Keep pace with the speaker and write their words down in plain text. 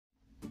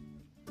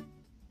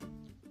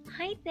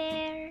Hi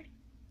there!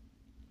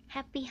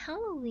 Happy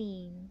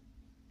Halloween!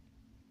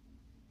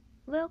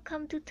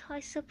 Welcome to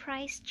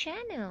ToySurprise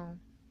channel.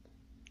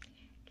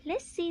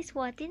 Let's see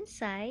what's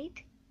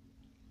inside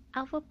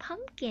our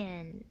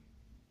pumpkin.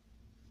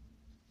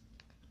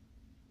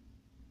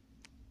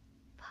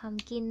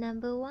 Pumpkin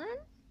number 1,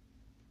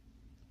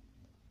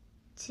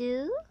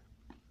 2,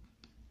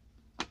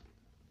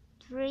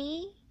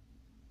 3,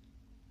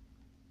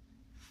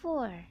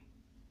 4.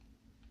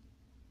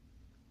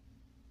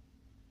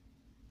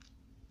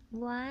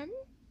 1,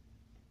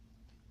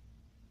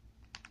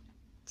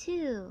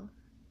 2,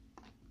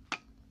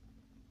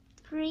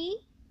 3,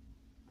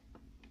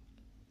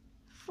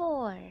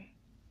 4.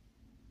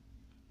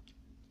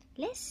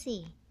 Let's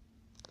see.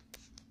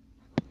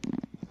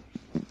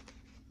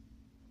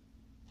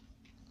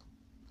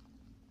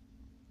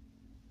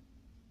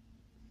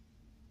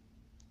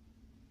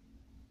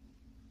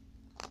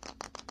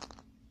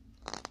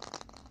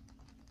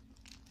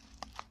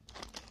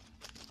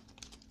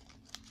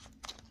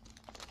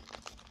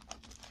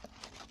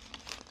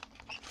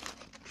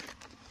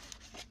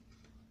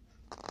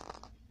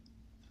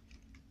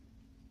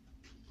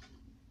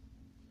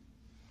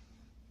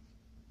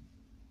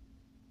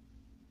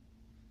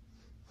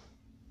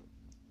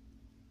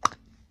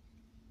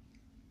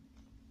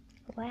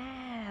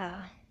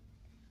 Wow!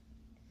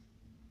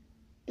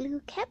 Blue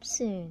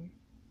capsule.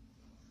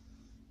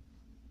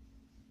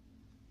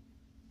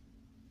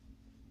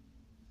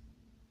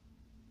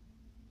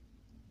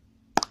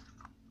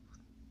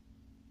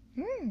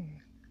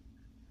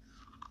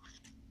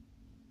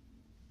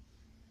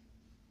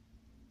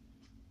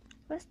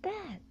 What's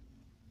that?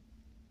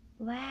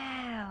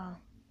 Wow!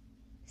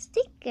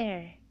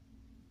 Sticker.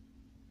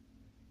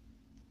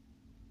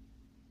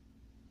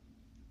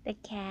 The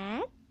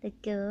cat, the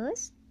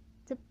ghost,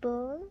 the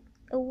bull,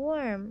 a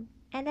worm,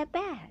 and a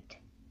bat.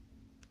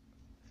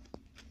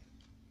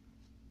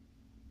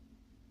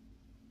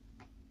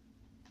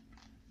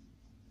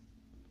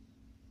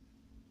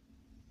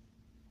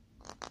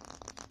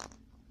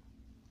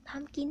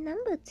 Pumpkin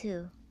number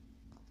 2.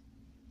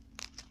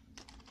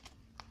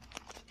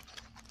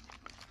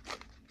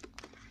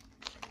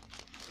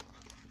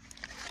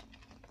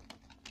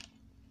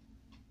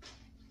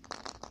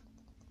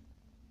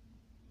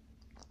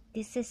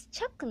 This is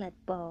chocolate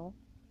ball.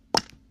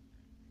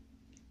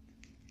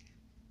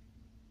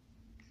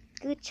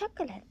 Good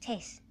chocolate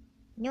taste.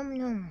 Yum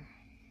yum.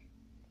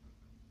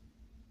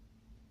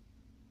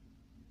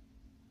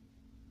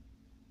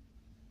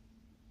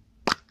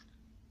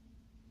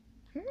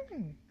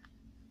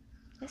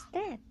 What's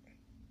that?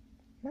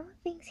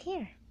 Nothing's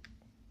here.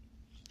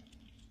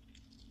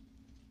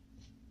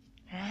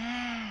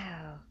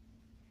 Wow.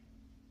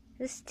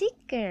 The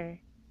sticker.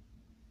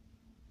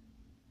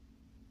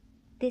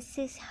 This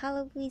is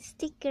Halloween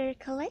sticker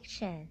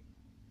collection.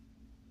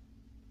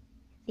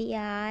 The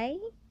eye,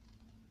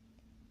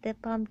 the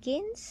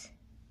pumpkins,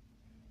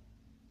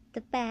 the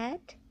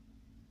bat,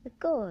 the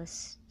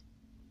ghost.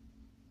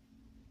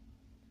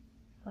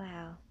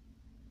 Wow.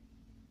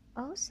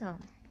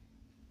 Awesome.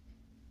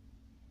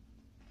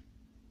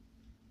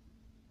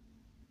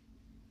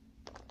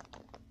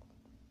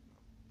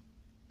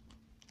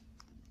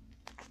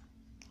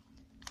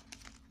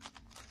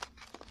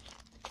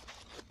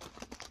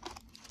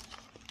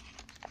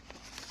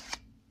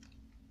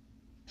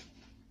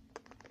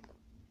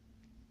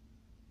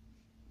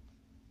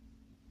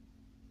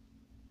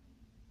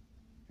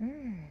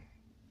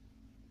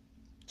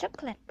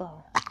 Chocolate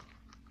ball.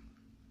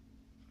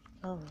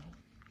 Oh.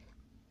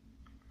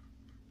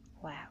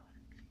 Wow.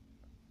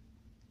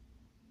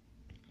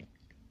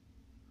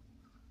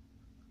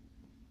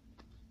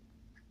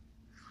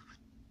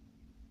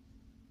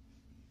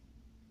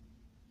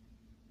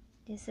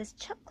 This is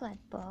chocolate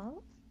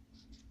ball.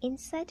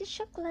 Inside the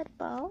chocolate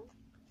ball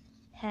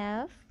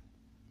have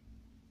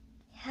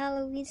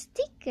Halloween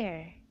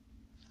sticker.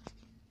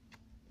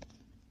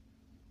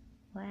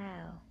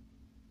 Wow.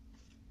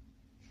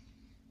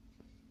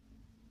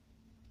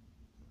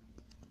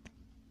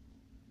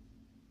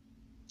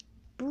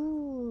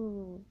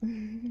 Boo.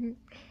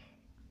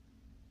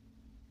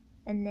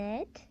 A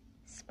net,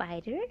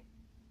 spider,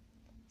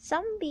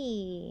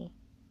 zombie.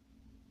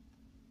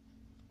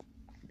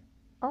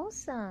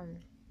 Awesome.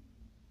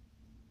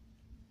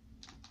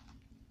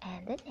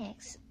 And the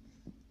next.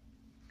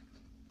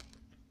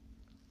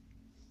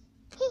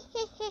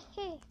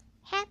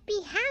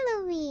 Happy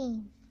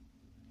Halloween.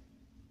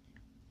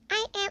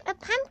 I am a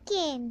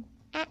pumpkin.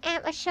 I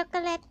am a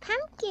chocolate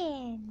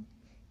pumpkin.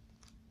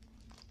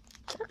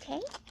 Okay,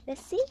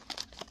 let's see.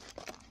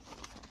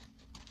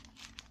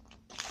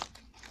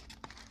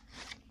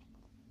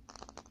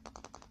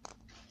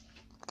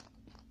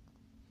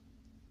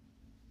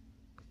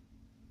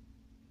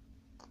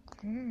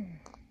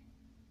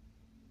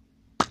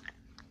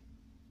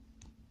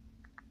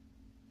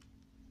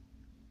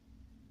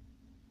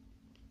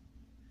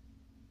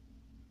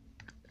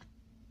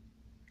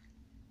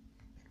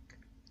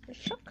 The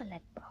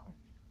chocolate ball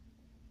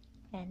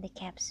and the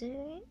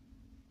capsule.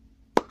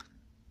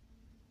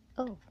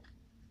 Oh,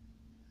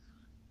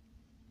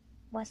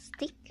 what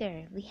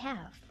sticker we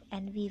have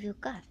and we will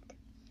got.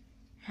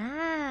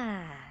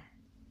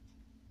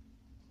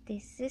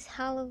 This is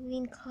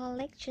Halloween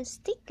collection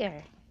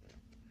sticker.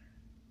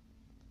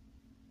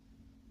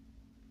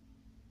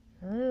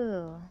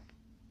 Ooh,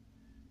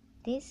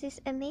 this is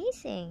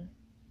amazing.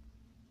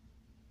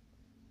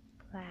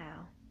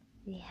 Wow,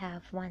 we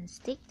have one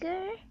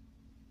sticker,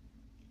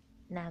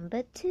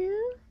 number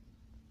 2,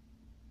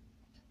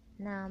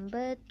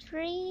 number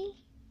 3,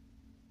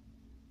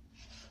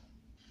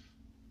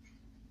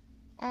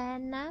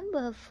 and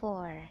number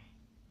 4.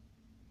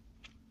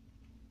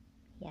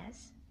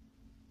 Yes.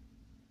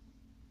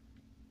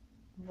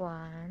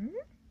 1,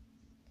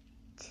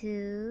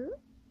 2,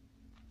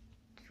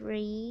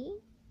 3,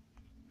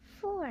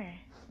 4.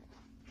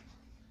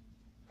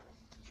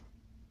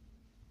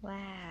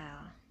 Wow,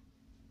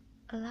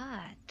 a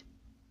lot.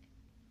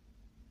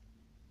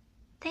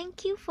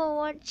 Thank you for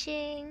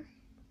watching.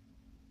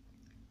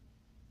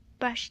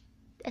 Brush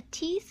a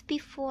teeth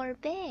before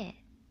bed.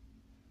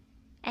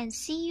 And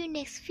see you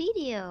next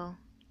video.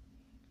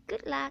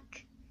 Good luck.